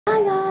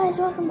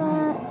welcome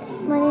back.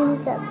 My name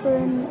is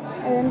Declan,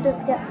 and don't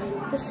forget,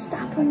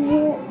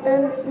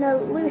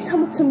 Lewis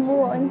Hamilton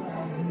won.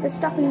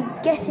 Verstappen is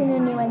getting a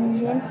new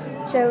engine,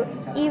 so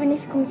even if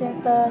he comes in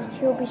first,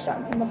 he'll be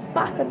starting from the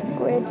back of the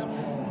grid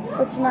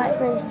for tonight's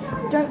race.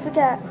 Don't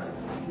forget,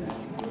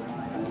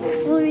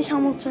 Lewis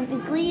Hamilton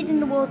is leading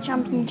the World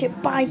Championship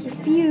by a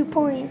few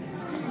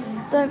points.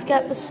 Don't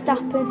forget,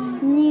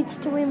 Verstappen needs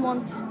to win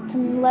one to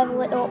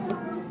level it up.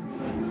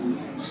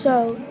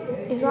 So,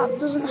 if that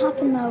doesn't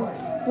happen though,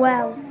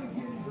 well,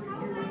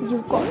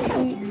 you've got a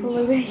treat for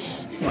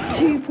Lewis.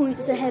 2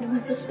 points ahead of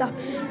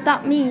Verstappen.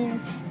 That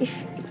means if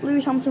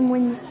Lewis Hamilton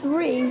wins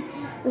 3,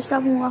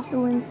 Verstappen will have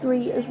to win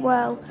 3 as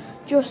well.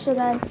 Just so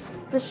then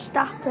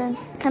Verstappen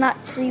can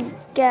actually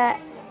get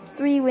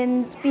 3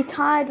 wins, be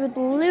tied with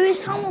Lewis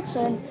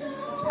Hamilton,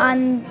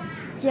 and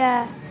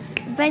yeah,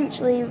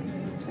 eventually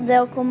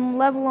they'll come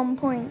level on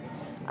points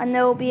and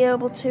they'll be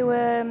able to,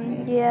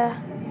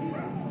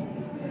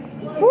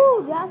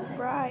 Woo, that's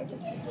bright.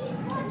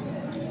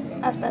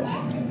 That's better.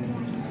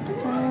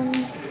 And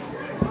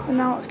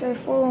now let's go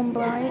full on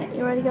bright.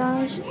 You ready,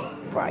 guys?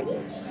 Bright.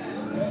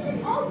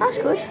 That's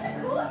good.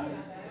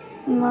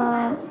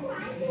 Now,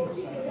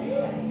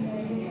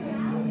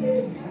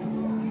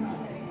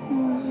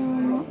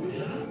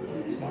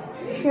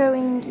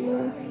 showing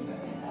you.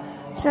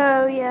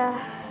 So yeah,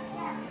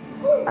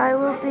 I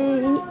will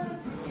be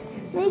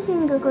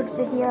making a good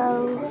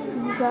video for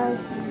you guys.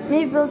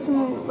 Maybe build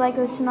some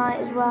Lego tonight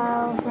as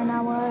well for an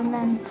hour, and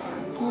then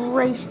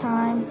race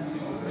time.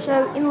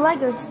 So in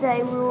Lego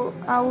today,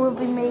 I will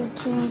be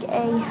making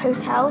a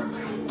hotel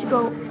to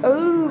go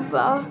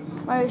over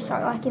my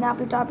racetrack, like in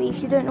Abu Dhabi.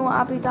 If you don't know what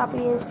Abu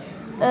Dhabi is,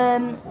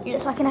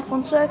 it's like an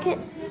F1 circuit.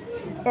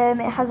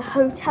 It has a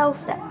hotel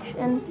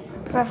section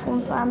for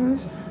F1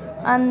 fans,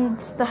 and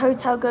the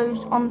hotel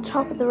goes on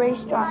top of the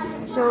racetrack.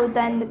 So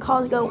then the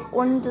cars go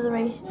under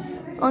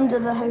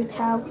the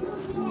hotel.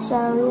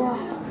 So yeah,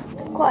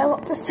 quite a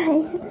lot to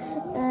say.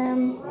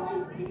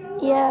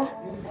 Yeah,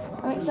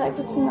 I'm excited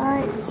for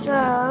tonight.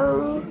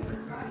 So,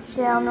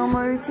 see our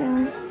normal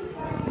routine.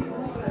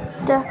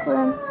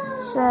 Declan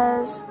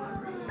says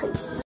peace.